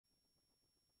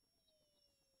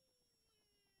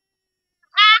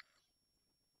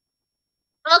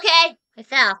I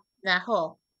fell in that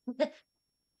hole.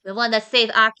 The one that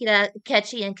saved Akira,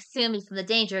 Akechi, and Kasumi from the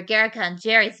danger of Guernica and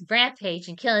Jerri's rampage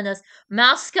and killing those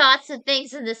mascots and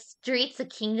things in the streets of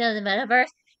Kingdom of the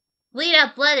Metaverse. Bleed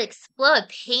out blood, explode,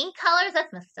 paint colors?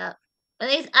 That's messed up.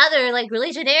 And these other, like,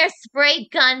 Legionnaires spray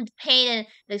gun paint and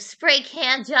the spray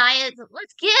can giants.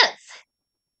 Let's get.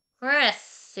 We're in a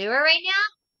sewer right now?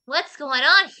 What's going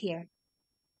on here?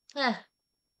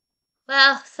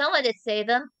 Well, someone did save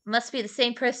them. Must be the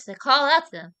same person to call out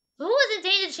to them. Who was in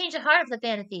danger to change the heart of the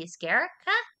band of thieves? Guernica?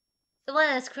 The one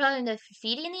that's crawling the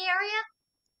graffiti in the area?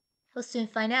 We'll soon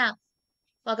find out.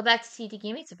 Welcome back to CD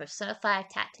Gaming to Persona 5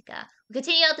 Tactica. We'll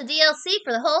continue out the DLC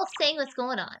for the whole thing that's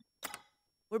going on.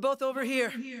 We're both over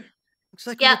here. Looks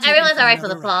like everyone's alright for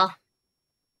the fall.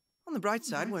 On the bright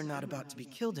side, we're not about to be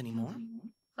killed anymore.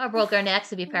 Or broke our necks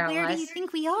to be paralyzed. Where do you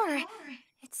think we are?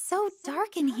 It's so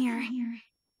dark in here.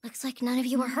 Looks like none of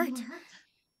you were hurt.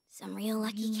 Some real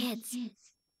lucky kids.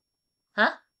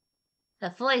 Huh?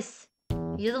 That voice.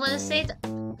 You're the one who saved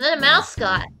the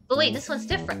mascot. But wait, this one's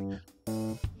different.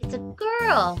 It's a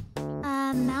girl.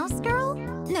 A mouse girl?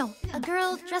 No, a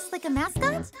girl dressed like a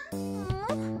mascot?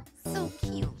 Aww, so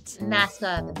cute.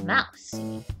 Mascot of the mouse.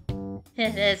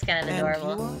 It is kind of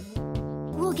adorable.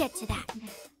 We'll get to that.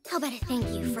 How about a thank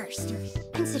you first?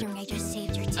 Considering I just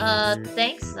saved your team.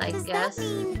 Thanks, I guess. Does that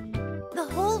mean the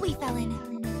hole we fell in?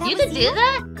 You could do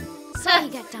that? Sorry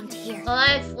you got dumped here. Well,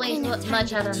 that explains what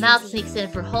much how the mouse sneaks in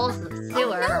for holes in the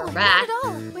sewer or a rat. Not at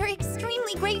all. We're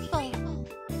extremely grateful.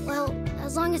 Well,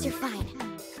 as long as you're fine.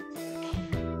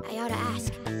 I ought to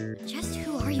ask, just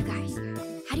who are you guys?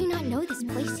 How do you not know this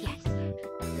place yet?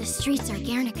 The streets are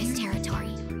Guernica's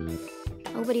territory.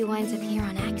 Nobody winds up here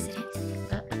on accident.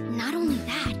 Not only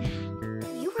that,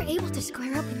 you were able to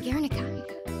square up with Guernica.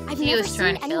 I've never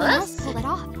seen anyone else pull it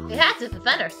off. We had to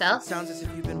defend ourselves. Sounds as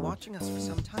if you've been watching us for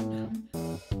some time now.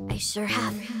 I sure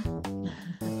have.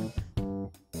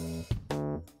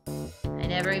 I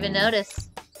never even noticed.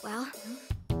 Well,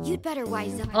 you'd better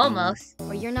wise up. Almost.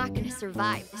 Or you're not going to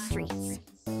survive the streets.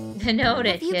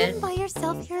 Noted, Have you been by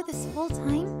yourself here this whole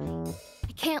time?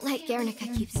 I can't let Guernica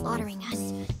keep slaughtering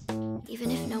us,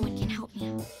 even if no one can help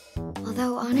me.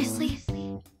 Although, honestly,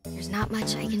 there's not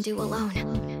much I can do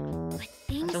alone. But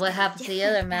things what happened to the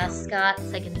other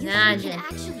mascots, I can imagine. You can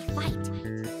actually fight.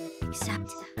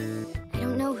 Except, I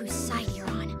don't know whose side you're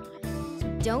on. So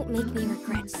don't make me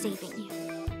regret saving you.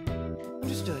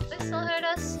 Understood. They still hurt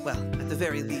us? Well, at the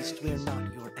very least, we're not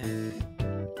your enemy.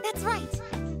 That's right.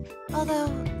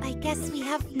 Although, I guess we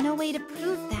have no way to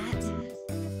prove that.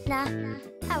 Nah,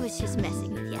 I was just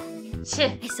messing with you.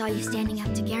 I saw you standing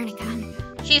up to Guernica.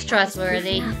 She's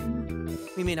trustworthy.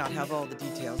 We may not have all the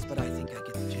details, but I think I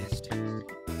get the gist.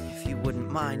 If you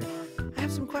wouldn't mind, I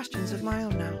have some questions of my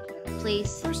own now.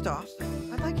 Please. First off,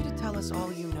 I'd like you to tell us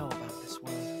all you know about this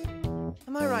world.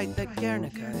 Am I right that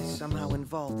Guernica is somehow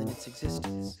involved in its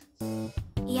existence?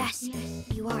 Yes,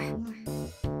 you are.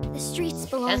 The streets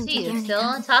belong to Guernica. Still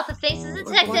on top of things as a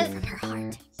detective. From her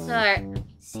heart. Sorry.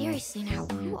 Seriously now,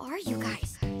 who are you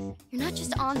guys? You're not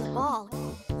just on the ball.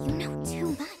 You know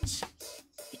too much.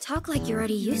 You talk like you're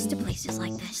already used to places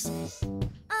like this.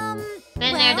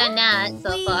 Been there, done that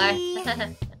so far.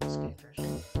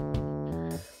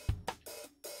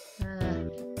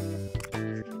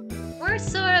 We're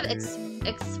sort of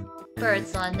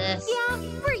experts on this. Yeah,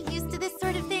 we're used to this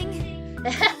sort of thing.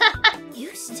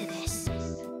 Used to this?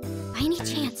 By any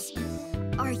chance,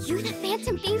 are you the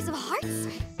Phantom Thieves of Hearts?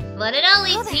 But it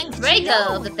only seems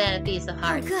Draco of the Phantom Thieves of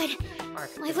Hearts. Oh, good.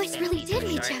 My voice really did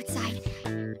reach outside.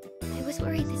 I was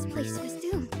worried this place was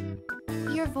doomed.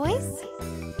 Your voice?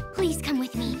 Please come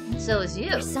with me. So is you.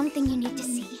 There's something you need to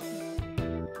see.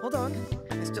 Hold on.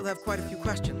 I still have quite a few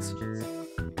questions.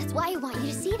 That's why I want you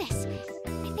to see this.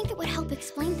 I think it would help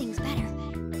explain things better.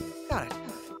 Got it.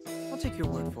 I'll take your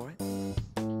word for it.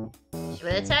 She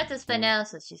would attack us by now,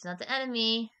 so she's not the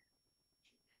enemy.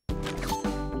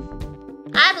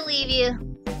 I believe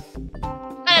you.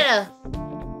 I don't know.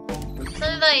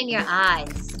 Something in your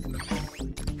eyes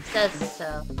says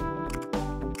so.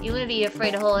 You wouldn't be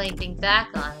afraid to hold anything back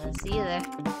on us either.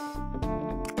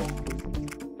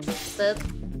 Boop.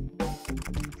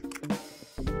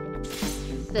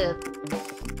 Boop.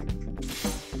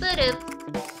 Boop.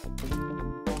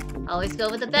 Always go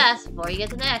with the best before you get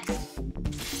the next.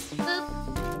 Boop.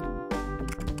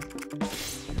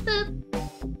 Boop.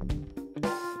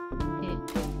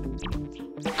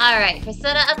 Alright,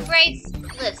 Persona upgrades?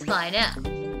 Let's find out.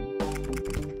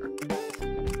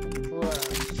 Whoa.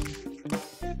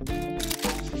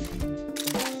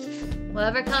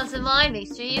 Whatever comes to mind,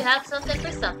 make sure you have something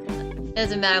for something.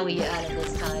 Doesn't matter what you added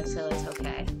this time, so it's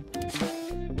okay.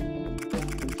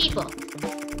 People.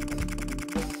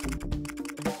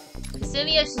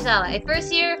 Kasumi Yoshizawa, a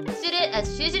first-year student at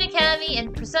Shujin Academy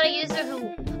and Persona user who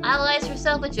allies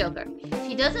herself with Joker.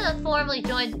 She doesn't formally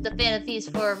join the Fan of Thieves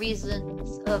for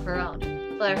reasons of her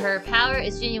own, but her power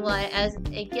is genuine as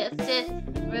a gifted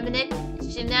rhythmic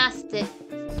gymnastic.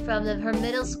 From her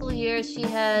middle school years, she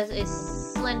has a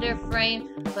slender frame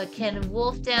but can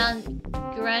wolf down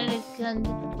Guernica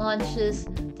launches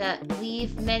that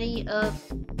leave many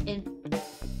in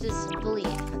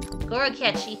disbelief.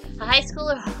 Akechi, a high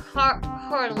schooler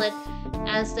harlot,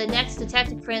 as the next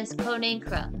detective prince codenamed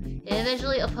Crow.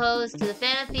 Individually opposed to the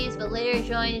Fan of Thieves but later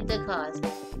joined the cause.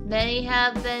 Many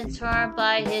have been charmed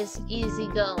by his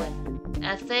easygoing,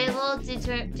 affable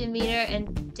demeanor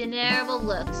and deniable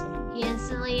looks. He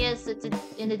instantly is an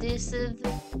elusive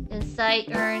insight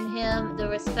earned him the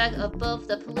respect of both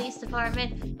the police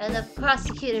department and the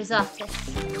prosecutor's office.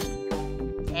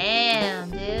 Damn,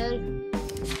 dude.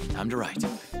 Time to write.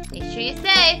 Make sure you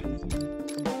save.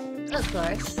 Of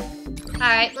course.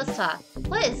 Alright, let's talk.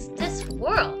 What is this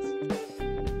world?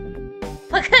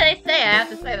 What can I say? I have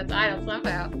to say the title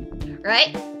somehow.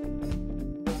 Right?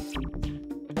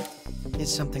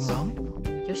 Is something wrong?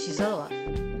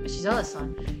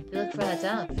 Yoshizawa-san. You look for that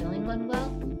down. Feeling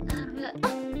unwell?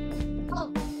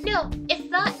 Oh, no, it's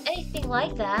not anything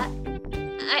like that.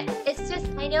 It's just,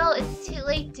 I know it's too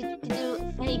late to do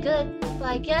any good, but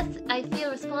I guess I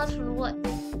feel responsible for what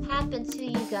happened to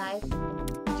you guys.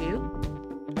 Do?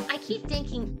 I keep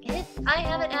thinking, if I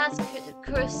haven't asked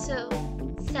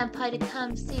Kuroso-senpai to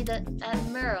come see that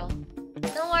mural.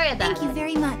 Don't worry about it. Thank you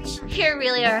very much. You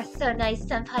really are so nice,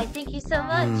 senpai. Thank you so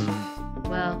much.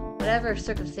 Well, whatever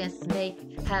circumstances may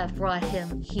have brought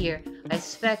him here, I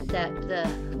suspect that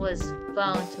was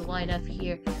bound to wind up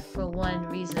here for one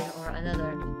reason or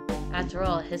another. After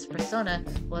all, his persona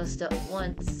was the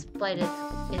one spited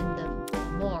in the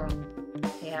moral.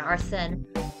 Yeah, Arsene.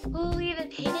 Who even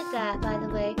painted that, by the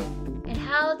way? And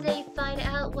how they find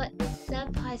out what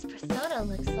Senpai's persona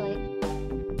looks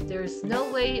like? There's no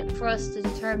way for us to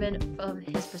determine from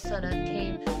his persona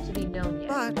came to be known yet.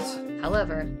 But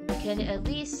however, we can at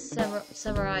least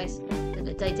summarize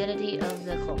the identity of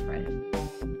the culprit.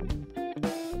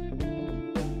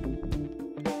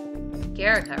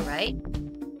 Guernica, right?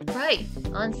 Right.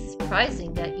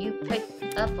 Unsurprising that you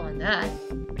picked up on that.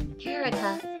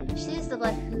 Guernica, she's the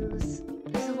one who's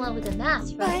the one with the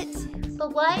mask, right?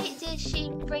 But why did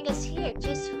she bring us here?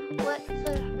 Just what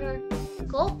could her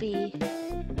goal be?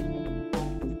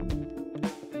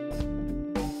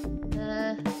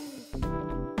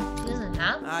 She doesn't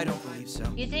have? I don't believe so.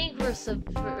 You think we're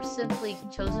simply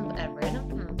chosen at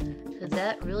random? Could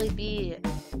that really be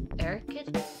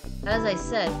arrogant? As I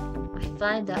said, I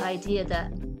find the idea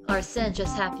that Arsene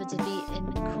just happened to be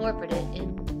incorporated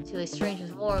into a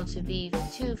stranger's world to be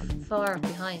too far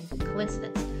behind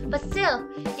coincidence. But still,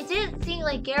 it didn't seem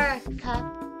like Guernica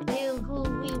knew who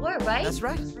we were, right? That's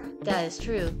right. That is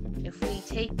true. If we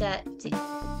take that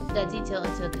detail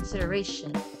into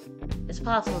consideration, it's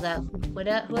possible that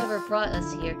whoever brought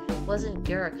us here wasn't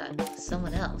Guernica,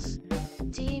 someone else.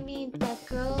 Do you mean that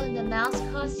girl in the mouse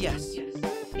costume? Yes.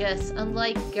 Yes,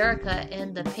 unlike Guernica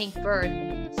and the pink bird,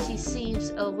 she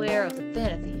seems aware of the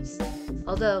Fan of Thieves.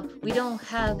 Although we don't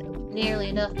have nearly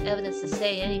enough evidence to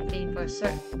say anything for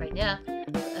certain right now,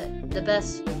 the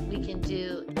best we can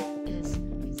do is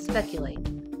speculate.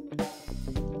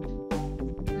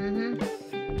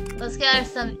 Let's gather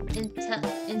some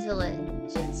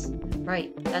intelligence.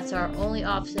 Right, that's our only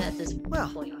option at this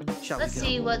point. Let's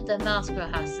see what the mouse girl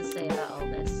has to say about all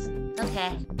this.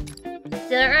 Okay.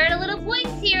 Still earn a little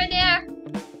points here and there.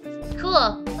 Cool.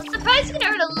 I'm surprised we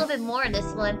can earn a little bit more in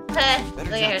this one. Look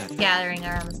at her scattering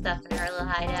around the stuff in her little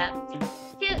hideout.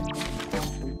 Cute.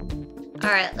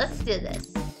 Alright, let's do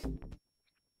this.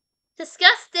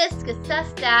 Discuss this,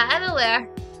 discuss that. I'm aware.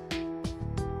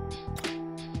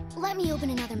 Let me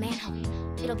open another manhole.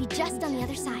 It'll be just on the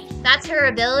other side. That's her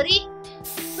ability?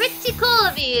 Pretty cool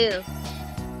of you.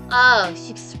 Oh,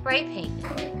 she spray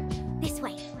painted. This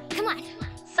way. Come on.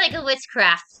 Psycho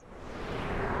witchcraft.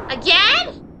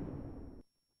 Again?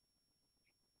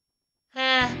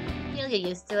 You'll get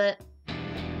used to it.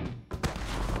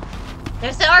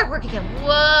 There's the artwork again.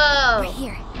 Whoa! We're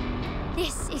here.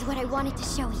 This is what I wanted to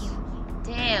show you.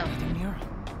 Damn. The mural.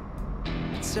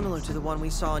 It's similar to the one we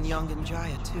saw in Young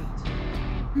Jaya too.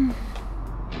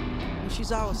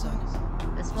 Yoshizawa-san.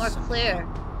 It's more clear.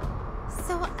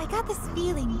 So I got this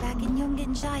feeling back in Young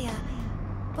Jaya.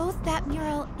 Both that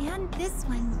mural and this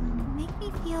one make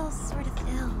me feel sort of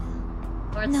ill.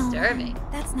 More disturbing. No,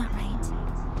 that's not right.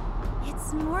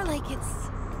 It's more like it's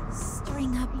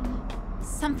stirring up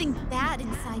something bad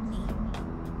inside me.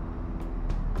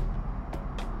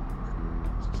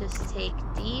 Just take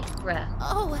deep breath.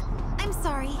 Oh, I'm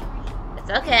sorry. It's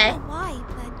I okay. don't know why,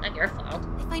 but Not your fault.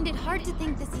 I find it hard to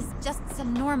think this is just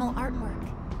some normal artwork.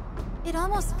 It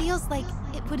almost feels like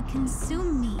it would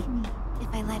consume me if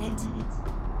I let it.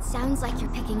 Sounds like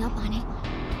you're picking up on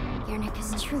it.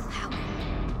 Guernica's true power.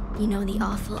 You know, the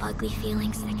awful, ugly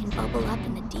feelings that can bubble up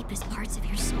in the deepest parts of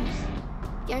your soul.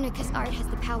 Guernica's art has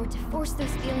the power to force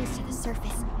those feelings to the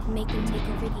surface and make them take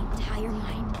over the entire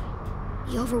mind.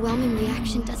 The overwhelming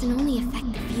reaction doesn't only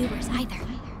affect the viewers either.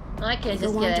 Well, I could They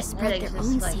just go on get to a spread headache their just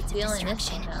own like seeds of feeling this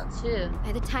destruction. now too.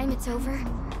 By the time it's over,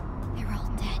 they're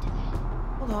all dead.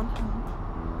 Hold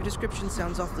on. Your description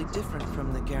sounds awfully different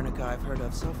from the Guernica I've heard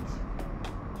of so far.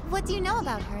 What do you know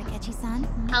about her, Akechi-san?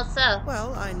 How so?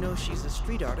 Well, I know she's a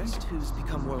street artist who's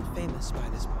become world famous by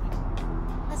this point.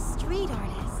 A street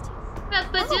artist.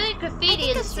 But doing graffiti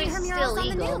in the I've seen streets her is murals still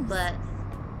on the legal, news. but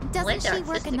Doesn't she work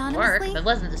artistic anonymously? work, if it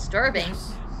wasn't disturbing.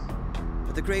 Yes.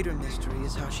 But the greater mystery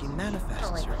is how she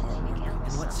manifests like her her name artwork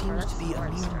again, in what so seems that's to be a more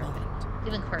mere disturbing. moment.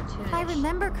 Even cartoonish. If I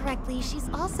remember correctly, she's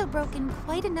also broken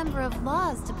quite a number of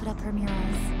laws to put up her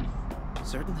murals.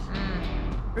 Certainly.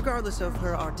 Mm. Regardless of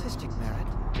her artistic merit,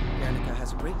 Guernica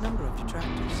has a great number of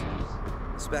detractors.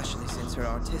 Especially since her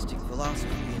artistic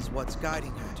philosophy is what's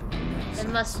guiding her to her It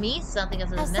success. must mean something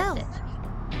as a How so? message.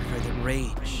 I've heard that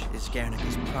rage is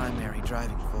Guernica's primary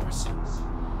driving force.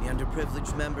 The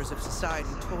underprivileged members of society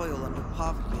toil under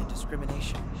poverty and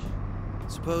discrimination.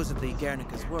 Supposedly,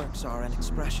 Guernica's works are an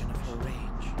expression of her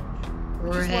rage.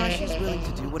 Which is why she's willing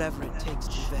to do whatever it takes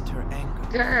to vent her anger.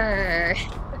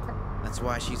 Grrr. That's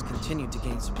why she's continued to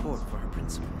gain support for her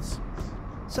principles.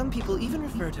 Some people even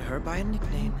refer to her by a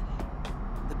nickname.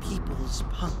 The People's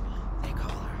Punk, they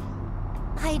call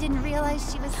her. I didn't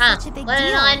realize she was Huh. such a big What deal.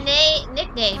 an odd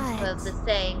nickname What? of the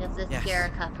saying of this Yes.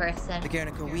 Guernica person. The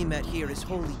Guernica we met here is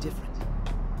wholly different.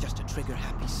 Just a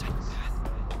trigger-happy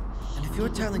psychopath. And if you're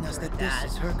telling us that this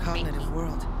is her cognitive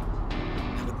world,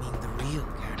 that would mean the real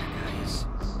Guernica is...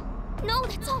 No,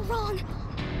 that's all wrong.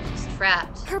 She's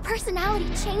trapped. Her personality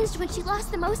changed when she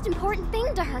lost the most important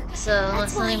thing to her. So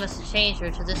That's something why- must have changed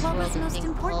her to this What world was of most being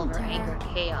full important of her to her? anger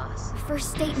and chaos. The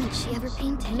first statement she ever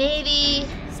painted. Maybe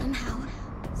Somehow,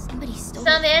 somebody stole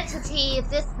some it from her. entity of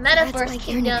this That's metaverse why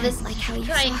kingdom Guernica's is like how you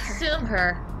trying saw to her. consume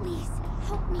her. Please,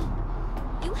 help me.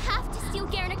 You have to steal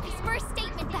Guernica's first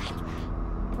statement back.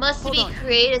 Must Hold be on.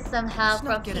 created somehow Let's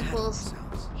not from get ahead of people's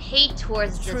ourselves. hate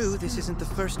towards It's true, this isn't the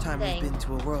first time thing. we've been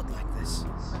to a world like this.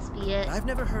 Must be it. But I've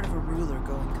never heard of a ruler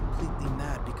going completely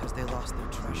mad because they lost their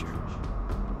treasure.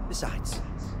 Besides,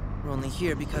 we're only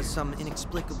here because some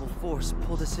inexplicable force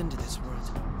pulled us into this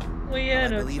world. Well, I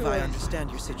believe I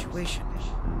understand your situation.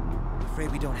 I'm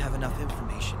afraid we don't have enough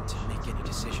information to make any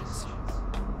decisions.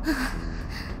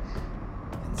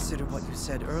 Consider what you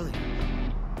said earlier.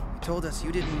 You told us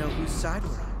you didn't know whose side we're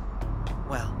on.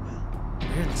 Well,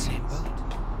 we're in the same boat.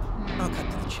 I'll cut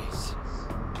to the chase.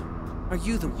 Are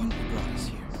you the one who brought us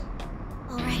here?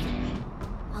 All right,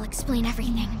 I'll explain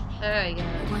everything. There you go.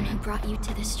 The one who brought you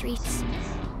to the streets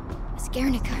was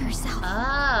Guernica herself.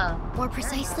 Oh. More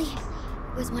precisely,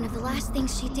 it was one of the last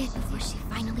things she did before she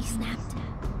finally snapped.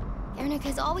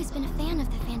 Guernica's always been a fan of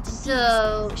the Phantom Thieves.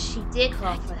 So she did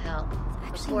call for help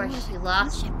It's before actually more she of a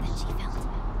lost friendship that she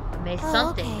felt. or made Oh,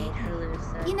 something okay. made her lose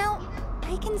her. You know,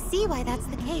 I can see why that's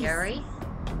the case. Jerri?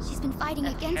 She's been fighting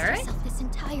A against parrot? herself this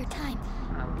entire time,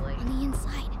 Probably. on the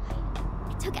inside.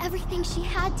 It took everything she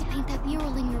had to paint that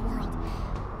mural in your world.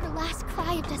 Her last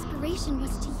cry of desperation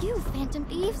was to you, Phantom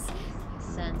Thieves. Makes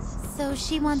sense. So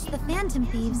she wants the Phantom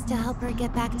Thieves to help her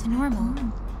get back to normal.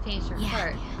 Change her Yeah.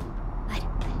 heart. But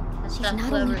That's she's not not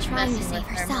only whoever's trying to messing save with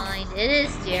her herself. mind. It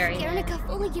is Jerri. if Guernica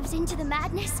fully gives in to the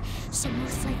madness, she'll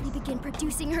most likely begin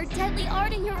producing her deadly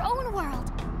art in your own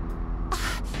world.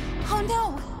 Oh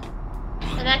no!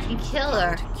 And that can kill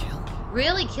her. To kill?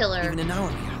 Really kill her. Even in our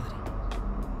reality.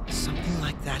 Is something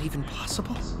like that even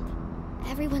possible?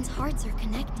 Everyone's hearts are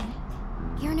connected.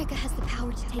 Guernica has the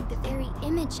power to take the very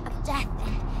image of death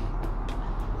and...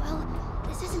 Well,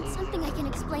 this isn't something I can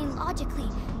explain logically,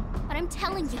 but I'm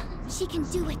telling you, she can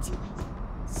do it.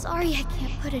 Sorry I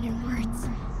can't put it in words.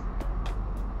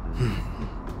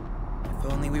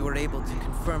 If only we were able to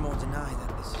confirm or deny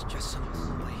that this is just some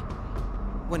ploy.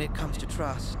 When it comes to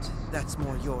trust, that's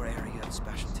more your area of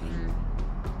specialty.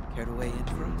 Care to weigh in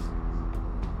for us?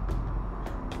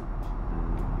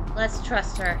 Let's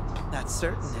trust her. That's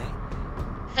certain,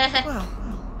 eh? Well,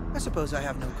 I suppose I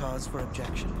have no cause for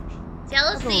objection.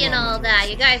 Jealousy and all that.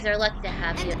 You guys are lucky to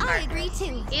have you. And I agree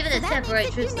too. Even So the that temporary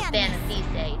makes it troops of unanimous. Phantom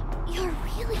Thieves aid. You're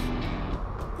really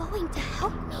going to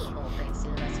help me? The whole thing, see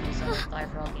the rest of yourself. Fly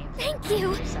for all games. Thank you.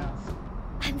 Yourself.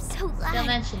 I'm so Don't glad.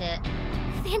 mention it.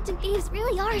 Phantom Thieves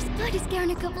really are as good as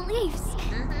Guernica believes.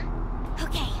 Mm-hmm.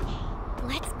 Okay,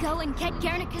 let's go and get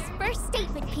Guernica's first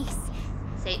statement piece.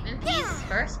 Statement piece?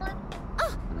 First one?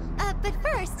 Oh, but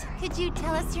first, could you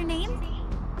tell us your name?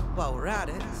 While we're at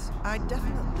it, I'd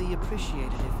definitely appreciate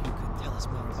it if you could tell us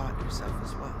more about yourself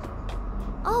as well.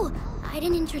 Oh, I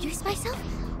didn't introduce myself?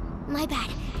 My bad.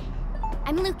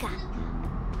 I'm Luca.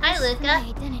 Hi, That's Luca. my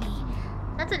identity.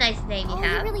 That's a nice name you All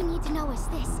have. you really need to know is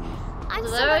this. I'm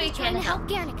Literally somebody can trying to help. help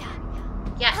Guernica.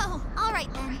 Yeah. Oh, all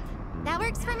right then. That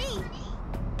works for me.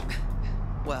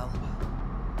 Well,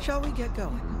 shall we get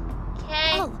going?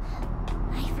 Okay. Oh,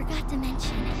 I forgot to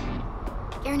mention.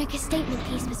 Guernica's statement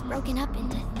piece was broken up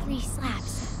into 3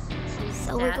 slabs.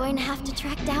 So we're going to have to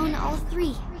track down all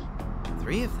 3.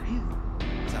 3 of them?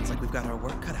 Sounds like we've got our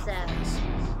work cut out for us.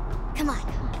 Come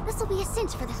on, this will be a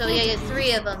cinch for the So we gotta get Phantom 3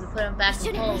 Thieves. of them to put them back in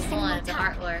Shouldn't hole waste any 1 more of the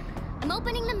time. artwork. I'm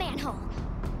opening the manhole.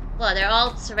 Well, they're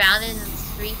all surrounded in the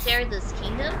streets area of this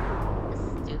kingdom?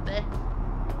 That's stupid.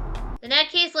 In that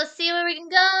case, let's see where we can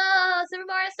go! Super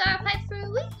Mario Star pipe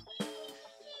through! Whee!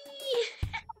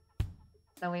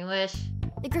 So we wish.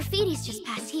 The graffiti's just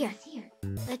past here.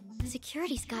 But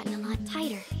security's gotten a lot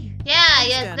tighter. Yeah, you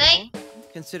think? Understandable,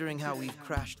 considering how we've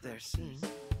crashed their scene.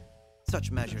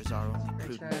 Such measures are only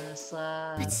prudent. Return the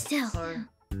slab. But still, Or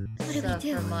what do we stuff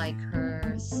do? for my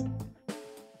curse.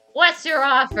 What's your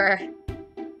offer?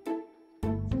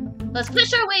 Let's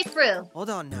push our way through. Hold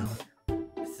on now.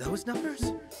 With those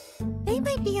numbers? They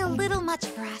might be a little much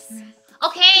for us.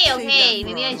 Okay, Save okay. them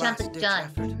for Maybe I our jumped the last-ditch gun.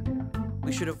 effort.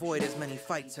 We should avoid as many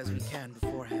fights as we can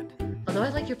beforehand. Although I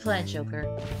like your plan, Joker.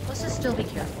 Let's just still be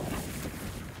careful.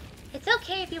 It's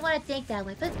okay if you want to think that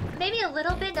way, but maybe a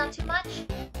little bit, not too much.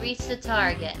 Reach the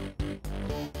target.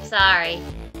 Sorry.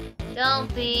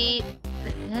 Don't be...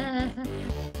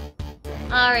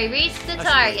 Alright, reach the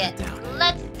target.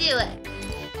 Let's do it.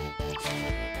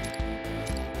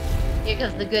 Here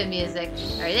comes the good music.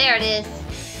 Alright, there it is.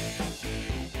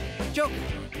 Joker!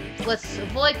 Let's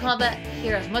avoid combat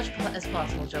here as much as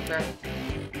possible, Joker.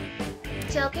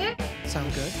 Joker?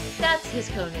 Sound good? That's his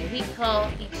codename. We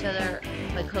call each other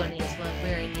by codenames when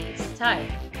we're in needs.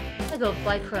 Tired. I go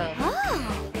by Crow.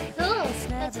 Oh, Cool.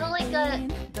 I totally gotta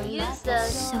use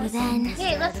those. so then...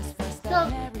 Hey, let's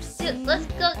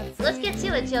get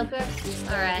to it, Joker.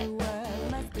 Alright.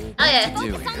 Oh yeah.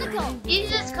 Focus on the goal. You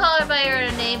can just call her by her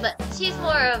own name, but she's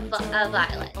more of a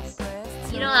Violet.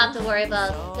 You don't have to worry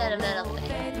about sentimental things.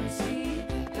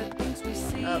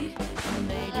 Oh.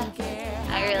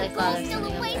 I really thought there was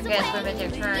something else. I guess we're at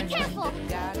their turn. Be careful.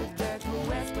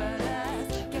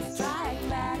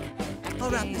 I'll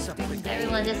wrap this up quick.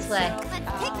 Everyone this way.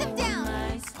 Let's take them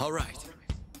down. All right.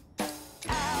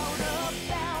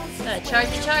 Gotta charge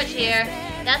the charge here.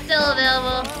 That's still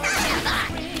available.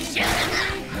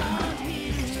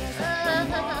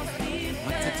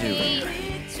 What to do?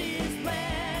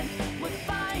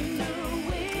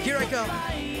 Here I go.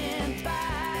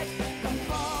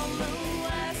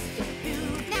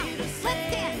 Now, let's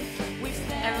dance.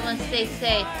 Everyone stay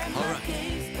safe. All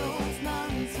right.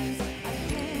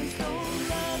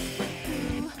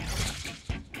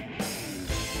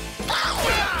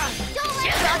 Don't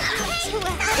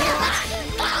let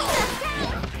it go.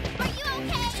 Are you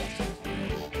okay?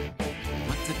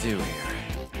 What to do here?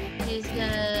 He's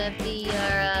gonna be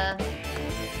our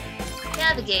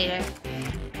navigator.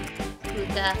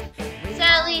 Luca.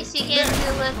 Sadly, she can't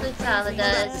do what Lutala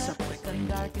does.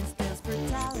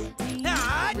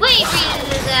 Wait for you to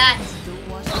do that!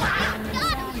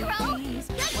 Got him, Crow.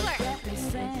 Good work.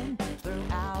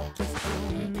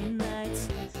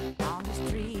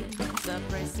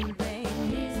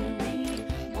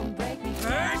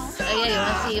 Oh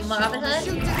yeah, you wanna see Robin Hood?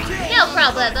 No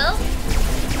problemo!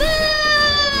 Boo!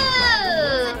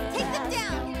 Take them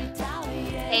down.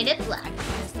 Paint it black.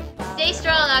 Stay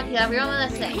strong, Akira. We're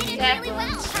almost there, Hit it okay? really well.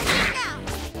 Now.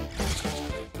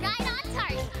 Right on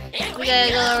target. We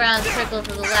gotta go around circles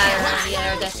of the ladder when we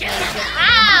get our destination.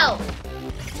 Ow!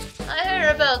 I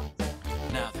heard about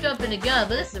Now, jumping the gun,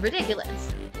 but this is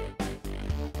ridiculous.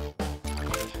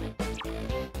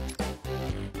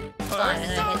 Fine,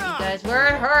 I'm gonna hit you guys where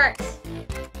it hurts.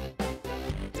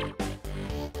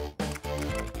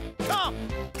 come!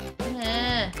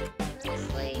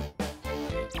 Seriously.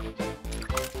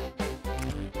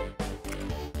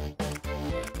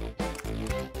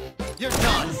 You're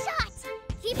done. Shot.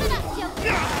 Keep it up,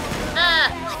 Joker. Ah!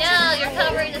 No, you're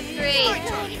covering the street!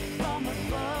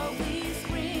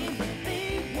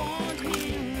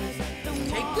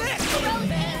 Take this!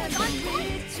 Crow's aim was on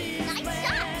point. Nice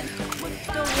shot.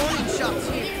 No warning shots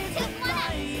here. Took one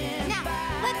out. Now,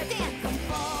 let's dance.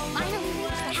 Finally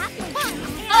reached the happy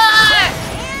place.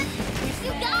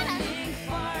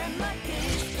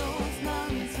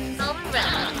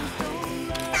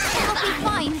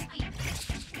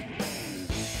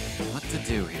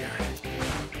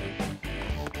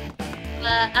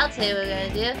 I'll tell you what we're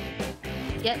gonna do.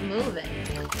 Get moving.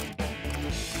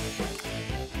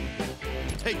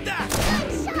 Take that!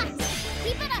 Good shot!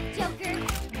 Keep it up, Joker!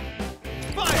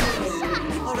 Fire! Good shot!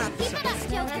 All right, Keep it up,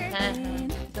 Joker!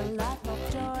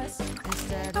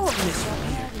 I won't miss one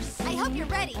here. I hope you're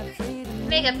ready.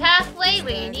 Make a pathway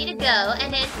where you need to go,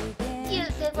 and then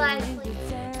use it wisely.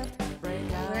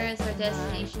 Where is our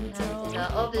destination? Have to go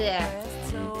over there.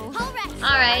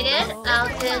 Alright then, I'll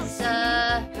just,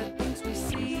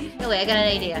 Oh wait, I got an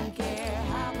idea.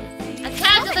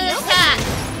 Attack with an attack!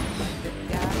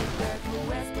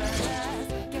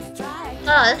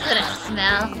 Oh, this is gonna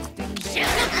smell.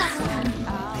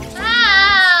 Ow!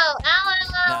 Ow, ow,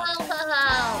 ow, ow,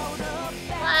 ow.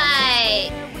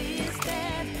 Why?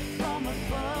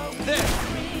 There!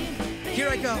 Here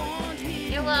I go.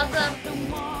 You're welcome.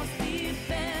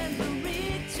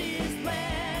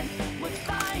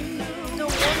 No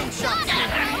warning shots here.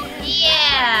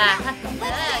 Yeah!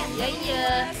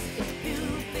 Yeah.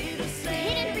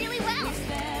 Hit it really well.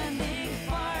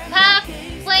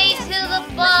 Halfway to the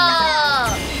ball!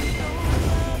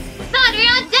 Son,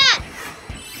 you're on deck!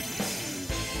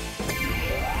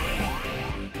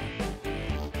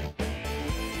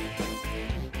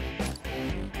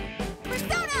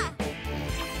 Persona!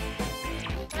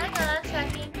 Hang on,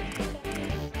 checking.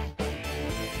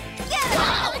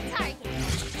 Yeah! Target.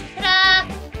 Ta-da!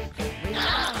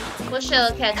 We'll show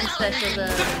Akechi special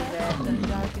though.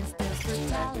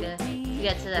 We'll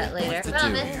get to that later.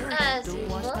 Promise, as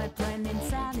usual.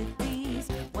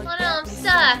 Oh no, I'm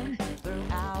stuck.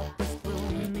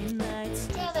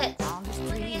 Damn it. I'm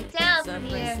gonna get down from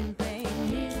here.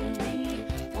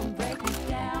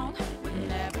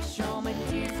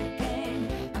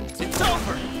 It's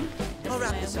over! I'll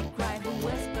wrap this up.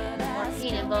 More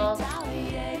peanut balls.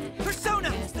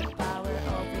 Persona!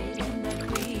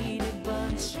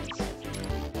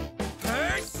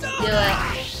 Do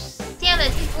it. Damn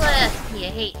it, he's left. I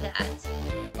hate that.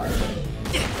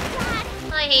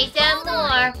 I hate that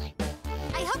more.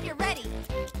 I hope you're ready.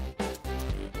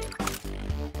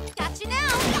 Got you now.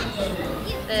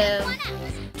 You get one out.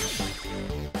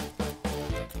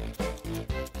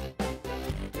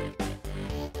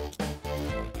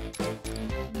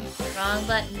 Wrong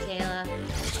button, Taylor.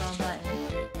 Wrong button.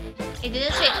 Hey, did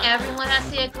it say everyone has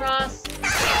to get across?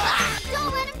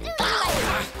 Don't let him do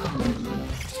that.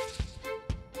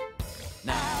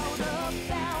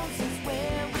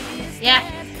 Yeah.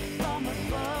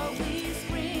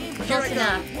 Close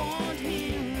enough.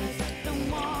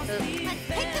 Let's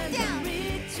take them down.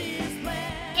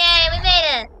 Yay, we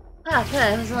made it! Oh,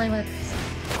 good. It was only one.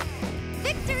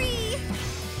 Victory!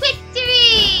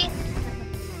 Victory!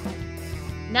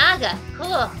 Naga,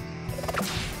 cool.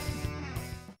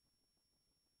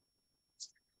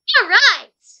 Alright!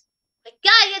 We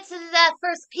gotta get to that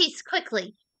first piece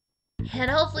quickly. And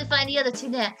hopefully find the other two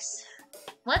next.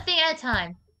 One thing at a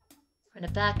time. We're in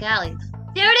a back alley.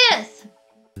 There it is!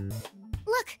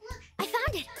 Look, I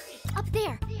found it. Up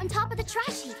there, on top of the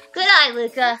trash heap. Good eye,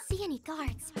 Luca. Don't see any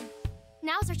guards.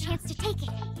 Now's our chance to take it.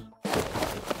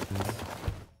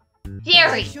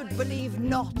 Jerri! I should believe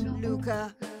not,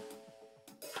 Luca.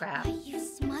 Crap. You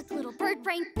smug little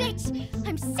bird-brained bitch!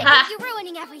 I'm sick Ha. of you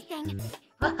ruining everything.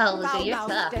 Wow, Luca, you're Foul-mouthed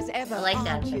tough. as ever, I like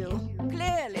that. aren't you?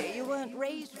 Clearly, you weren't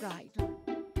raised right.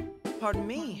 Pardon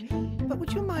me, but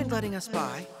would you mind letting us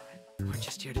by? We're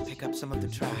just here to pick up some of the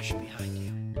trash behind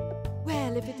you.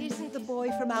 Well, if it isn't the boy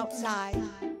from outside,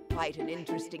 quite an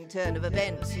interesting turn of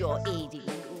events you're aiding,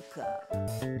 Luca.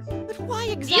 But why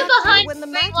exactly behind when the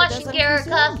screen matter watching, doesn't Guernica?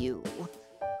 concern you?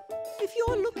 If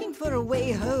you're looking for a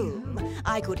way home,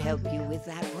 I could help you with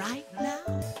that right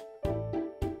now.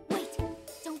 Wait,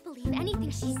 don't believe anything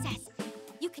she says.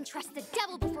 You can trust the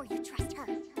devil before you trust her.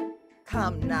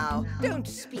 Come now, don't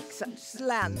speak such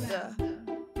slander.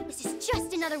 This is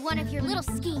just another one of your little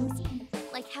schemes.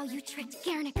 Like how you tricked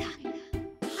Guernica.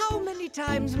 How many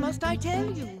times must I tell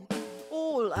you?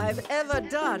 All I've ever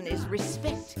done is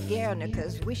respect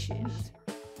Guernica's wishes.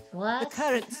 The What?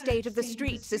 current state of the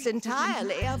streets is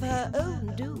entirely of her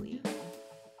own doing.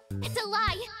 It's a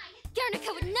lie!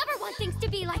 Guernica would never want things to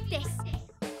be like this.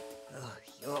 Oh,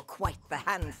 you're quite the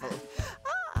handful.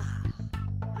 Ah,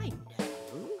 I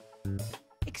know.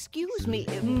 Excuse me,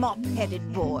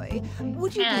 mop-headed boy.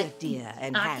 Would you be a dear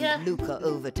and hand Akira? Luca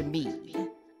over to me?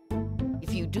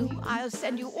 If you do, I'll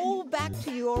send you all back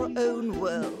to your own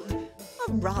world.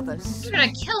 A rather You're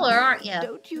gonna kill her, aren't you?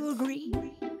 Don't you agree?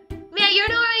 Man, you're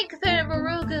annoying compared to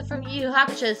Maruka from Yu Yu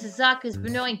Hakusho, Suzaku's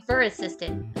annoying fur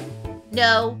assistant.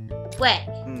 No way.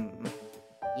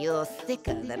 You're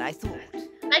thicker than I thought.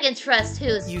 I can trust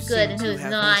who's You good seem and to who's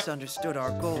have not. misunderstood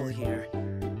our goal here.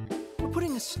 We're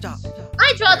putting a stop.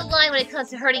 I draw the line when it comes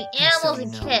to hurting animals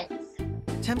and kids.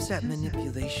 Attempts at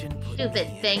manipulation. Stupid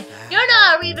thing. You're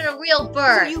not even a real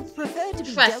bird. So you prefer to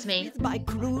be Trust dealt me. with by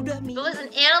cruder If means? it was an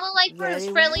animal-like bird who's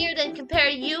Very friendlier than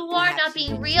compared to you are, Perhaps not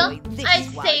being you real, enjoy this I'd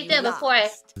while save you them before I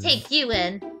last. take you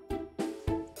in.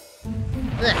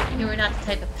 Look, you were not the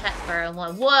type of pet bird I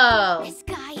want. Whoa! This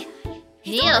guy. Neo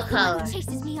He's always the one color. who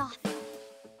chases me off.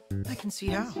 I can see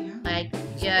how.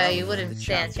 Yeah, you wouldn't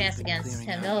stand a chance against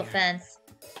him, no offense.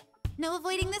 No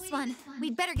avoiding this one.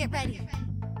 We'd better get ready.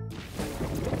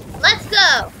 Let's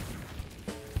go!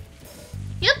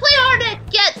 You play hard to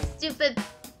get, stupid.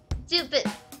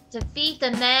 Defeat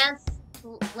the man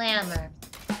slammer.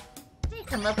 Did you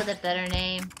come up with a better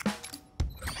name?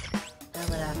 Oh,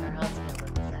 whatever. I'll just go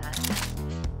with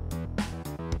that.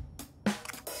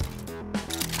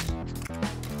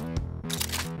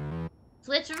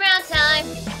 Switch around time.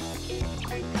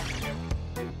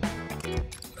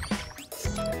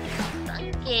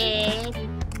 Okay.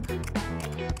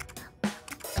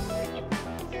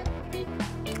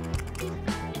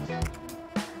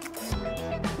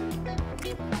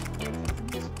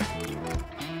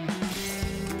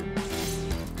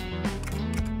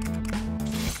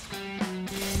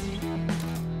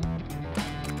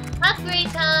 Upgrade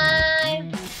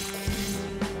time!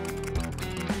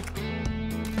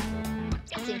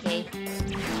 Just in case.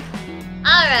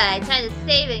 Alright, time to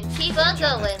save and keep on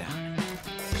going.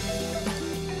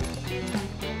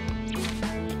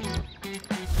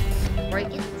 Break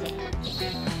it down.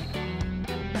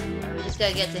 We just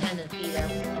gotta get to him and beat him.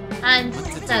 And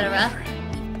etc.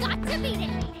 Got to beat it.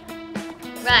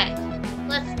 Right.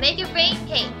 Let's make it rain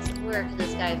paint. Where could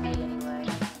this guy be anyway?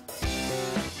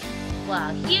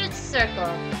 Wow, huge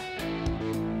circle.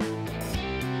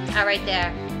 Ah, right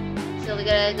there. So we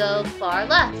gotta go far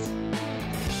left.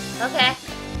 Okay.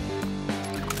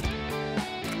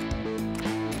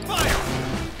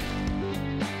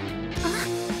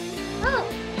 Oh,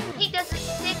 he doesn't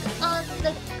stick on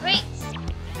the grates.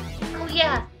 Oh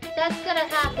yeah, that's gonna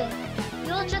happen.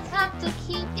 You'll just have to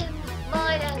keep in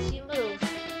mind as you move.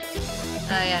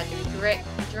 Oh yeah,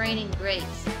 draining grates.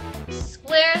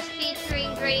 Squares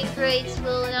featuring draining grates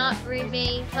will not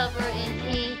remain covered in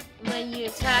paint when you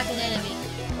attack an enemy,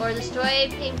 or destroy a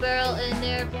paint barrel in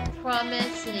their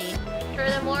proximity.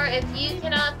 Furthermore, if you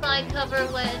cannot find cover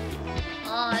when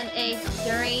on a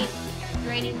draining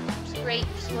grate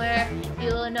square, you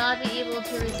will not be able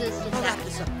to resist I'll wrap attack.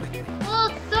 this up quickly.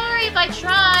 Well, sorry if I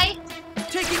try.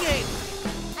 Taking aim.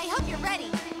 I hope you're ready.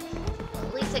 Well,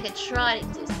 at least I could try to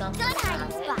do something Good hiding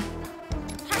about spot. it.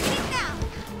 Targeting now.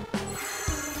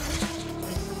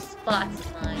 Spots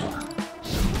of mine.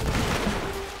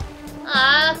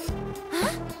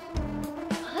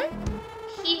 What?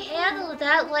 He handled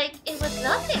that like it was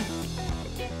nothing.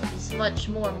 He's much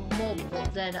more mobile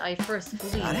than I first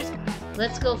Got believed. it?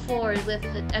 Let's go forward with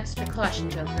an extra caution,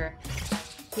 Joker.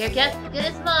 Your guess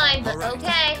is mine, but Alright.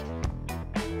 okay.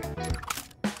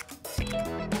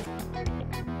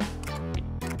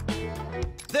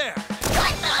 There.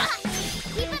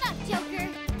 Keep it up, Joker.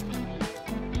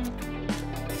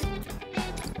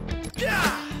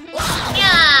 Yeah.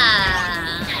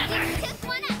 Yeah! Took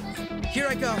one out. Here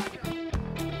I go.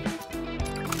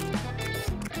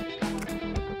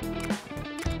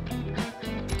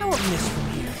 I won't miss from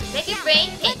here. Make it rain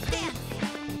pink. Let's dance.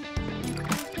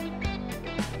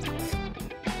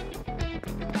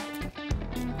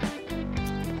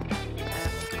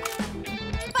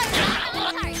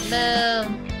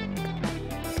 Boom.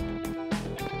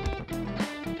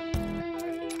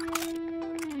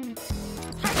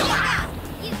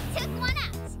 You took one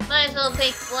out. Might as well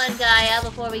take one guy out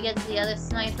before we get to the other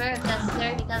sniper, if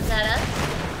necessary, if he comes at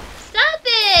us. Stop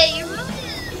it! You're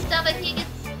ruining stuff I can't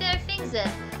get their things in.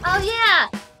 Oh yeah!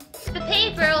 The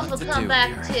paint barrels will to come do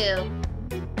back here? too.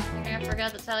 I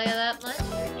forgot to tell you that much.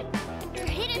 You're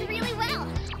hidden really well.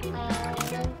 Hey,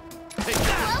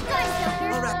 Well done,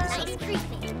 Joker. I'll wrap this Nice up.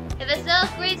 creeping. If it's no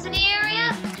grates in the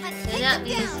area, Let's then take that them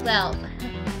means, down. well,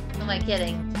 who am I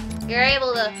kidding? You're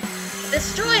able to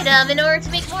destroy them in order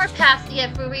to make more paths to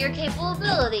get through your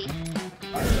capability.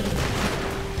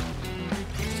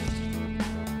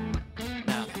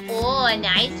 now. Oh, a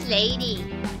nice lady.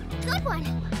 Good one.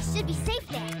 Should be safe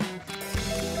there.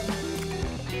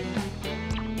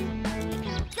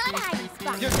 Good hiding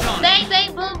spot. You're gone. Bang,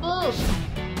 bang, boom, boom.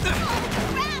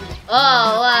 Grab.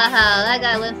 Oh, wow, that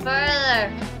guy went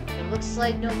further. It looks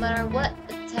like no matter what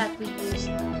attack we use,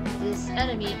 this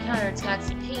enemy counterattacks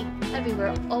paint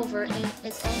everywhere over in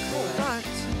its own color. But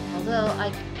Although I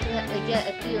get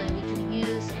a feeling we can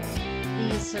use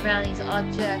these surrounding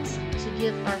objects to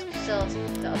give ourselves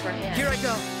the upper hand. here I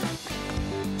go.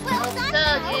 Well Hope done, so,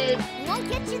 Pro. dude. Won't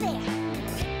get you there.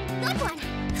 Good one.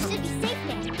 Should be safe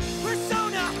there.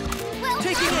 Persona! Well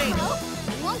Taking done, aim. Pro.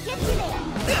 Won't get you there.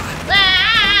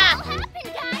 Ah! What'll happen,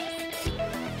 guys?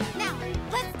 Now,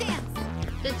 let's dance.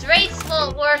 The drapes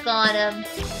won't work on him.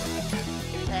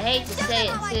 I hate to say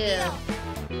it too.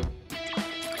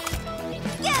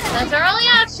 That's our only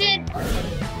option.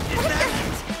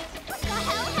 What the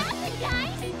hell happened,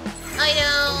 guys? I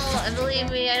know, and believe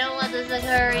me, I don't want this to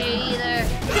hurt you either.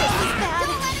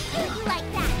 Don't let him do you like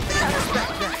that. What the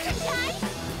hell happened, guys?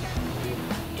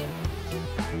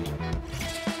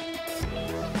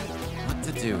 What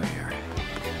to do here?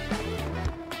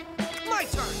 My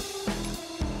turn!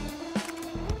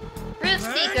 Roof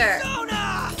Seeker.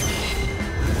 Persona!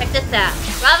 Check this out.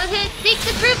 Robin Hood seeks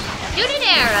the group, shoot an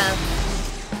arrow.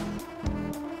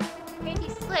 Pretty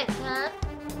slick, huh?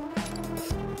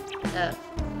 Oh.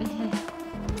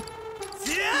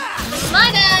 My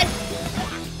bad!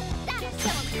 That'll show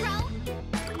him, Pro.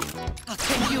 I'll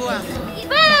take you out.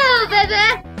 Woo, baby!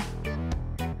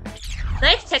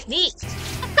 Nice technique.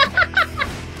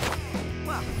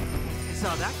 Well, I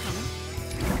saw that coming.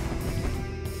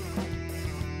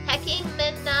 Hacking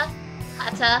Minna,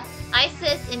 Kata,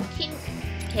 Isis, and King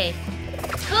K.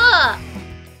 Cool!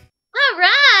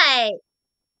 Alright!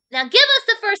 Now give us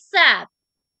the first sap.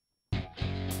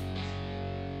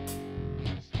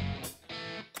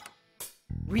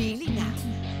 Really now?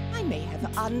 I may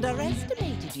have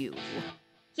underestimated you.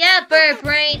 Yeah, bird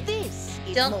brain. This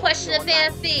is Don't more question a your fan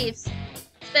of life. thieves.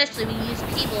 Especially when you use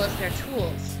people as their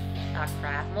tools. Ah,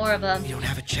 crap. More of them. We don't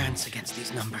have a chance against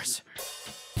these numbers.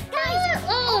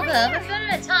 All of them. We're running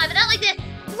out of time. And not like this.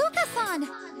 Luca-san!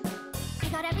 I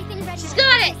got everything ready. She's for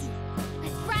got the it. visit.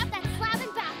 Let's grab that slab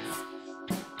and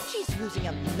bounce. She's using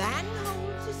a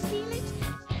manhole to steal it?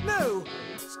 No!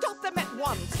 Stop them at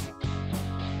once!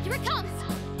 Here it comes.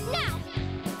 Now.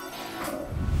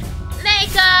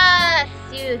 Make us!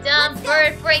 You dumb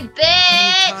bird brain How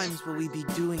many bitch! times will we be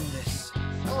doing this? A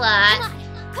Come lot.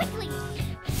 on. Quickly.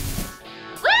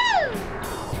 Woo!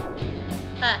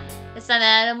 Huh. It's not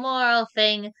a moral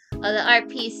thing of the art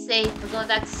piece safe. We're going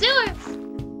back to sewers.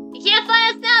 You can't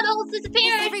find us now. The whole Is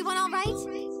disappearing. everyone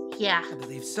alright? Yeah. I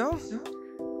believe so.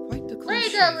 Quite the Way to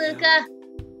cliche, go, though. Luca.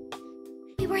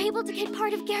 We were able to get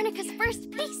part of Guernica's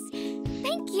first piece.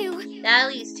 Thank you. That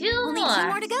leaves two Only more. 2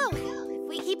 more to go. If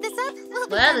we keep this up, we'll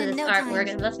be Whatever done in this no artwork,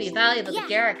 time. it must be valuable Yeah. to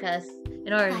Guernica's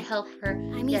in order to But help her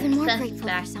I'm get even her more senses grateful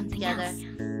back for something together. else.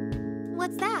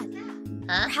 What's that?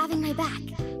 For Huh? having my back.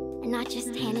 And not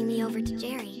just handing me over to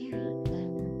Jerri.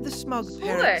 The smug course.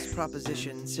 parrot's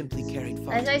proposition simply carried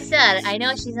far As too I many said, weight. I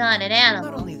know she's not an Not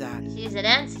animal. only that, She's an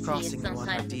entity of crossing some one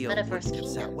kind of ideal metaverse wouldn't have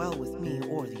sat kingdom. well with me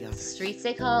or the others. Streets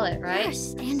they call it, You're a right?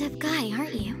 stand-up guy,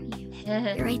 aren't you?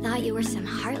 Here I thought you were some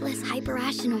heartless,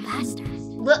 hyper-rational bastard.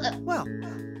 Look, Well,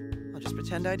 I'll just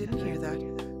pretend I didn't hear that.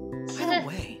 By the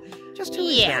way, just who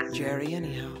is Yeah. that Jerri,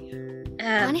 anyhow?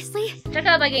 Honestly, check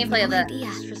out my gameplay of No that.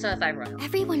 idea. For so if I run.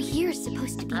 everyone here is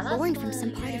supposed to be Oh, that's born from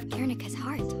some fun. part of Guernica's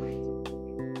heart.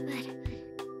 But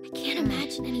I can't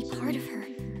imagine any part of her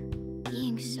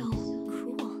being so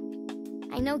cruel.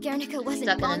 I know Guernica wasn't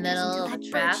Stuck in the bonkers middle until of a that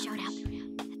trap. bird showed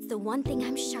up. That's the one thing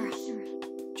I'm sure of.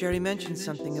 Jerri mentioned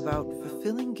something about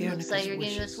fulfilling Guernica's Looks like you're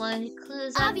giving wishes. us one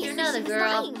clues after Obviously, another, she was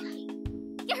girl.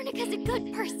 lying. Guernica's a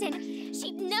good person.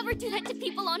 She'd never do that to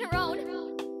people on her own.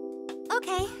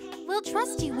 Okay, we'll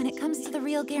trust you when it comes to the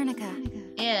real Guernica.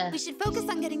 Yeah. We should focus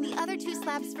on getting the other 2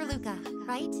 slabs for Luca,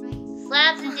 right?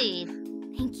 Slabs indeed.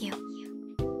 Thank you.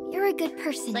 You're a good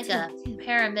person, It's like too. a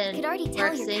pyramid Could already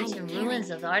tell you're workstation kind of ruins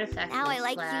caring. of artifacts. Now on I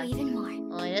like slab. you even more.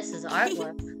 Only this is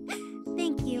artwork.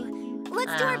 Thank you.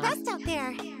 Let's do our Ah. best out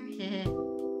there.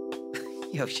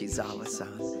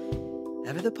 Yoshizawa-san.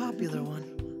 Ever the popular one.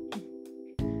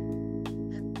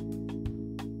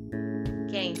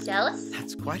 Getting jealous?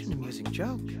 That's quite an amusing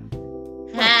joke.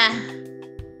 Ah.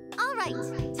 All right,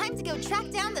 time to go track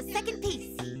down the second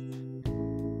piece.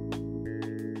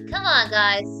 Come on,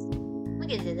 guys. We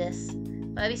can do this.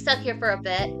 Might be stuck here for a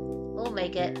bit. We'll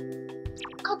make it.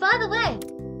 Oh, by the way,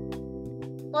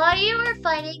 while you were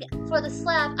fighting for the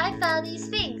slab, I found these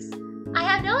things. I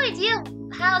have no idea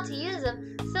how to use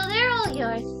them, so they're all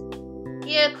yours.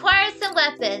 You acquired some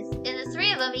weapons, and the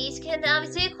 3 of them each can now be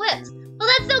equipped. Well,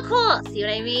 that's so cool. See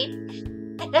what I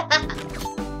mean? That's so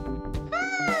cool.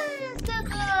 I'm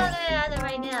gonna have it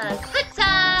right now. Quick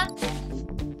time.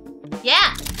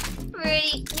 Yeah.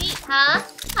 Pretty neat, huh?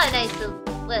 How nice of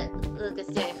what Luca's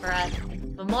doing for us.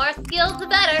 The more skills, the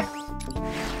better.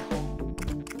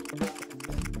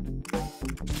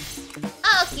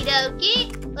 Okie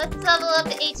dokie. Let's level up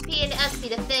the HP and SP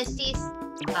to finish these.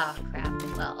 Oh crap.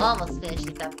 Well, almost finished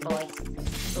these up, boys.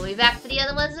 We'll be back for the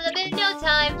other ones in a bit in no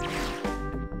time.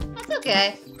 That's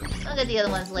okay. I'll get the other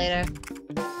ones later.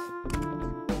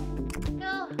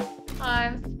 No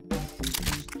harm.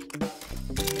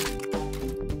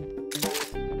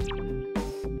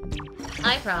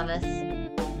 I promise.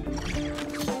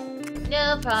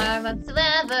 No harm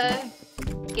whatsoever.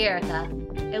 Guernica,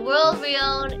 a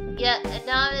world-renowned yet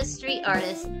anonymous street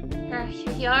artist. Her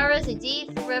tiara is a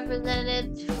deep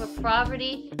representative for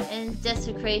poverty and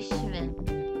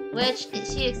desecration, which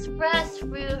she expressed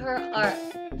through her art.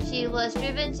 She was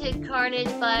driven to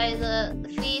carnage by the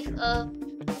thief of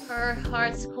her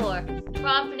heart's core,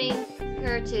 prompting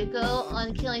her to go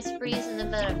on killing sprees in the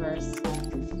metaverse.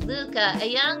 Luca, a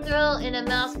young girl in a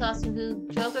mouse costume who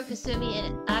Joker, Kasumi,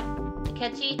 and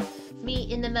Akechi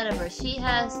meet in the metaverse. She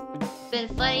has been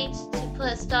fighting to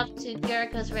put a stop to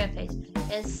Guernica's rampage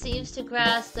and seems to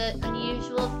grasp the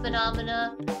unusual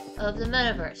phenomena of the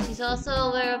metaverse. She's also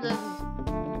aware of the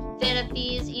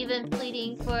vanities, even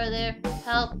pleading for their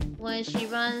help when she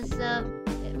runs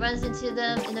into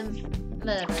them in the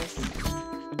metaverse.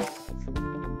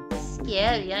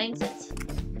 Scary, ain't it?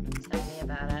 Tell me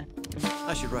about it.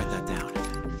 I should write that down.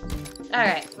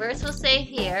 Alright, first we'll save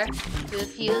here. Do a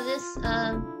few of this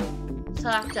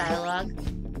talk dialogue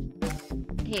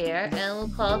here, and we'll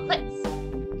call it quits.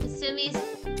 Kasumi's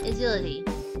agility.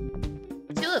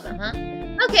 2 of them, huh?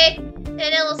 Okay, and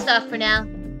then we'll stop for now.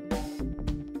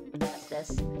 What's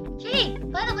this? Hey,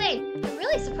 by the way, I'm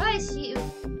really surprised you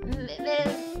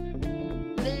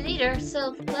leader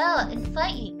so well in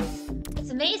fighting. It's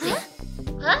amazing.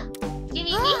 Huh? Do you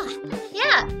mean me?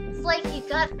 Yeah, it's like you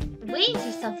got wings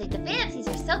or something. The fantasies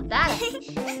are so bad.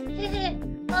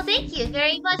 Well, thank you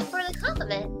very much for the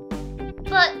compliment.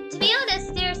 But to be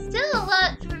honest, there's still a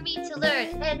lot for me to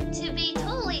learn, and to be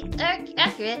totally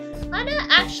accurate, I'm not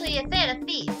actually a fan of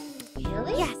thieves.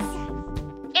 Really? Yes.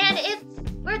 And if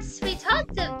we're to be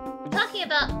talking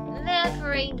about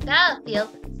maneuvering the battlefield,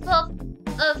 both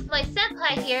of my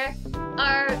senpai here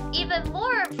are even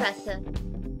more impressive.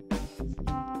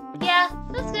 Yeah,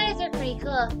 those guys are pretty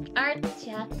cool, aren't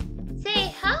ya?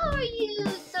 Say, how are you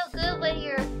so good when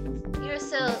you're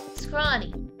so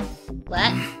scrawny?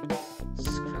 What?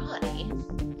 Scrawny?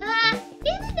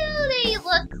 Even though they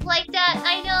look like that,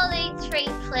 I know they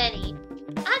train plenty.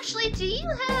 Actually, do you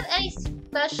have any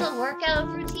special workout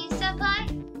routine, senpai?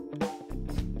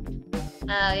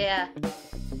 Oh yeah,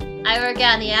 I work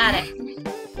out in the attic.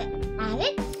 The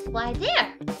attic? Why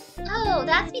there? Oh,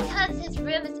 that's because his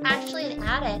room is actually an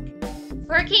attic.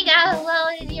 Working out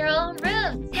alone in your own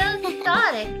room, so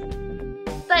exotic.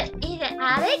 But in an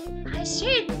attic? I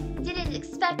sure didn't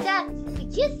expect that,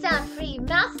 but you sound pretty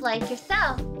mouse-like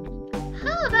yourself.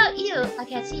 How about you,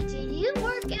 Akechi? Do you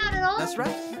work out at all? That's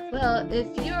right. Well, if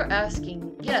you're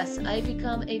asking, yes, I've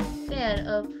become a fan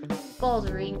of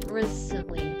bouldering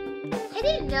recently. I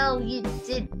didn't know you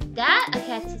did that,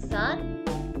 Akechi-san.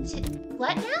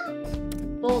 What now?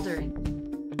 Bouldering.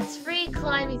 It's free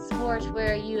climbing sport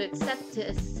where you accept to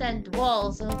ascend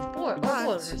walls or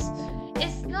boulders.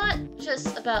 It's not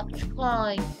just about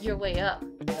clawing your way up,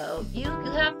 though. You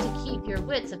have to keep your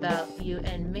wits about you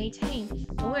and maintain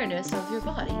awareness of your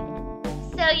body.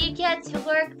 So you get to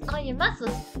work on your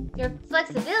muscles, your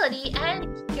flexibility, and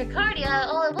your cardio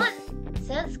all at once.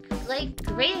 Sounds like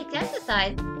great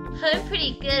exercise. I'm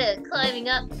pretty good at climbing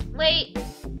up way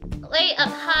up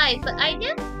high, but I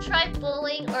never tried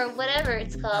bowling or whatever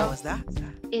it's called. How was that?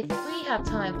 If we have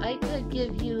time, I could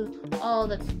give you all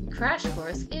the crash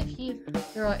course if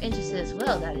you're interested as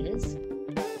well, that is.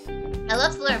 I'd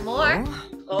love to learn more.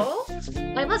 Oh?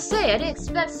 I must say, I didn't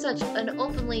expect such an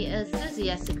openly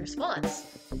enthusiastic response.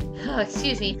 Oh,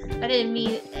 excuse me, I didn't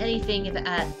mean anything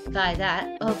by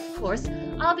that. Of course,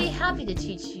 I'll be happy to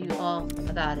teach you all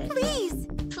about it. Please!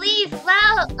 Please,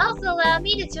 also allow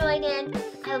me to join in.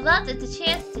 I'd love the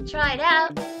chance to try it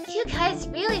out. You guys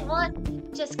really want to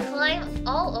just climb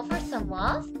all over some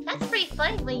walls? That's pretty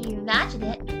funny when you imagine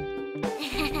it.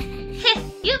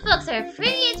 You folks are a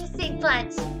pretty interesting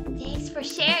bunch. Thanks for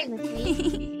sharing with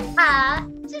me.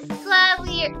 Just glad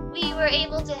we were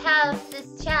able to have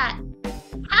this chat.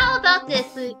 How about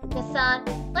this, Luca-san?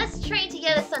 Let's train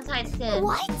together sometime soon.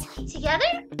 What?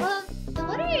 Together? Well, I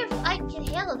wonder if I can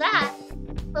handle that.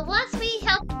 But once we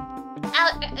help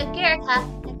out Guernica,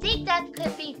 I think that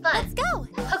could be fun. Let's go!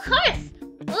 Of course!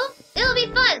 Well, it'll be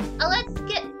fun.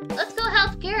 Let's go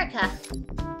help Guernica.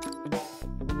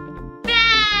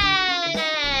 Fresh!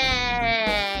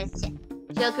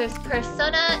 Joker's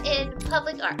persona in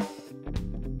public art.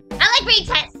 I like reading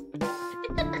tests!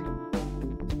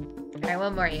 Alright,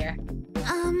 one more here.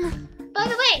 By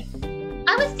the way,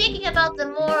 I was thinking about the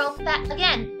moral fact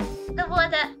again, the one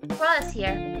that brought us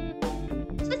here.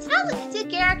 Just how did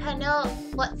Guernica know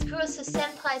what Kurosu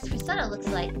Senpai's persona looks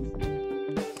like?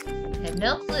 I have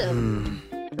no clue.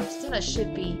 Her persona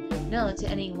should be known to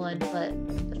anyone but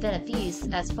the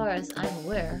Benefice, as far as I'm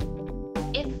aware.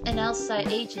 If an outside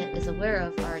agent is aware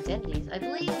of our identities, I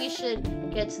believe we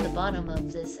should get to the bottom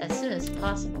of this as soon as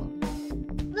possible.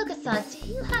 Luca-san, do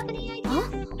you have any ideas?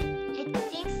 I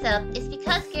think so. It's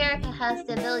because Guernica has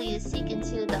the ability to seek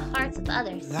into the hearts of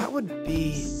others. That would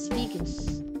be... Speak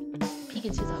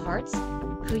into the hearts?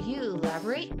 Could you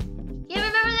elaborate? You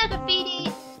remember that graffiti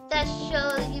that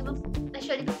showed you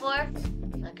before?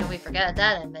 How can we forget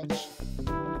that image?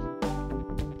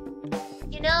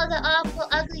 You know the awful,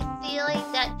 ugly feeling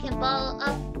that can ball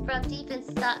up from deep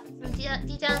down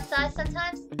inside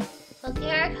sometimes? Well,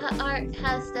 Guernica art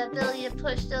has the ability to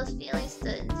push those feelings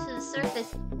to the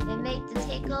surface and make them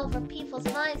take over people's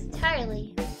minds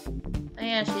entirely. Oh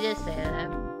yeah, she did say that.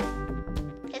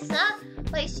 It's not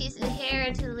like she's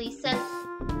inherently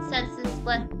senses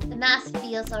what the mass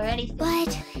feels or anything.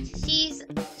 But She's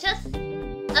just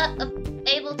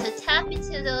able to tap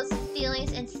into those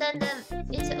feelings and send them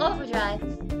into overdrive.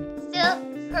 Still,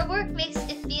 her work makes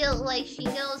it feel like she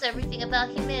knows everything about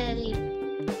humanity,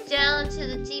 down to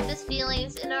the deepest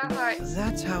feelings in our hearts.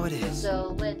 That's how it is.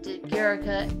 So when did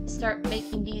Guernica start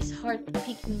making these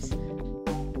heart-peaking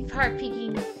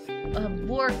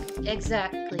work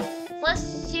exactly?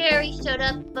 Once Jerri showed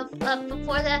up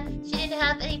before that, she didn't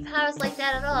have any powers like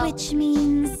that at all. Which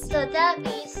means... So that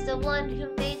means the one who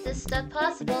made this stuff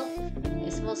possible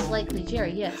is most likely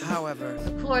Jerri, yes. However...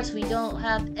 Of course, we don't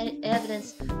have any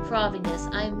evidence proving this.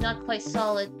 I'm not quite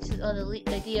solid on the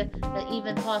idea that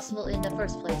even possible in the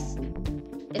first place.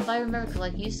 If I remember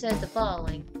correctly, you said the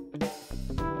following.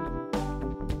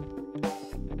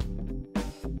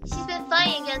 She's been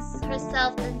fighting against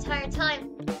herself the entire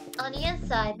time on the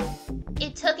inside.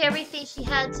 It took everything she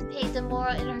had to paint the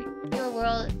moral in your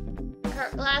world. Her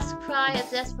last cry of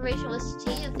desperation was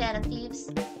to you, Fan of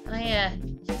Thieves. Oh yeah,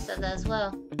 she said that as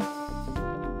well.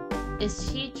 If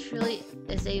she truly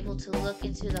is able to look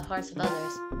into the hearts of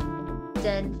others,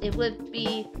 then it would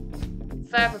be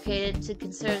fabricated to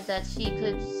consider that she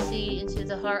could see into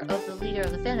the heart of the leader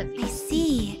of the Fan of I Thieves.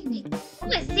 see.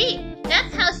 Oh, I see.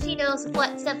 That's how she knows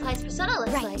what Senpai's persona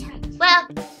looks Right. like. Well,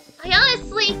 I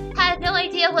honestly had no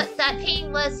idea what that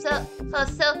painting was, so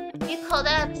you call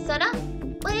that a persona?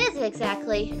 What is it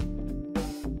exactly?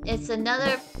 It's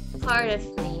another part of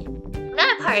me.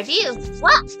 Not a part of you.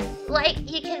 What? Like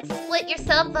you can split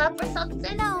yourself up or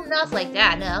something? No, not like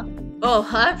that, no. Oh,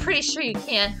 I'm pretty sure you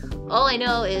can. All I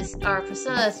know is our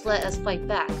personas let us fight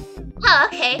back. Oh,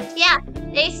 okay, yeah.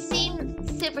 They seem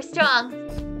super strong.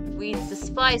 We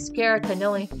despise Guernica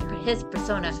knowing his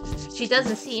persona. She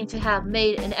doesn't seem to have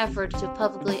made an effort to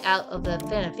publicly out of the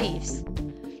Fan of Thieves.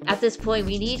 At this point,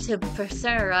 we need to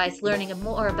personalize learning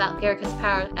more about Guernica's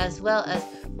power as well as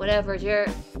whatever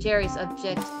Jerri's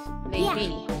object may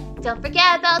be. Don't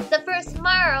forget about the first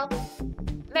Meryl.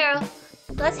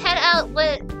 Let's head out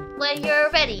when you're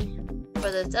ready for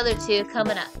those other two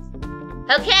coming up.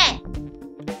 Okay!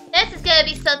 This is gonna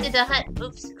be something to hunt.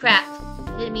 Oops, crap.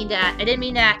 I didn't mean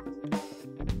that.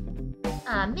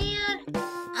 Aw, man.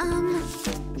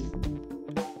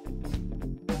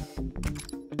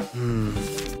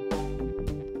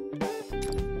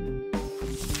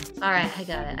 Alright, I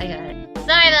got it.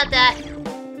 Sorry about that.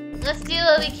 Let's do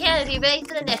what we can to be ready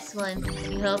for the next one.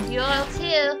 We hope you all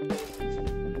too.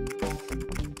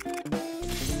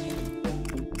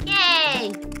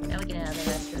 Yay! Now we can have the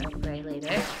restaurant upgrade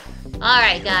later.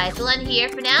 Alright guys, we'll end here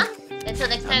for now. Until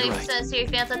next time, you Persona series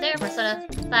fans out there, Persona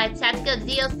 5 Tactica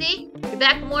DLC. We're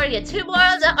back for more to get 2 more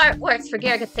of the artworks for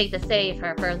Guernica's sake to save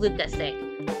her, for Luca's sake.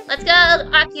 Let's go,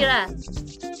 Akira!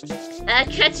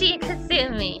 Akechi and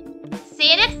Kasumi. See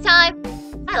you next time!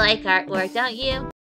 I like artwork, don't you?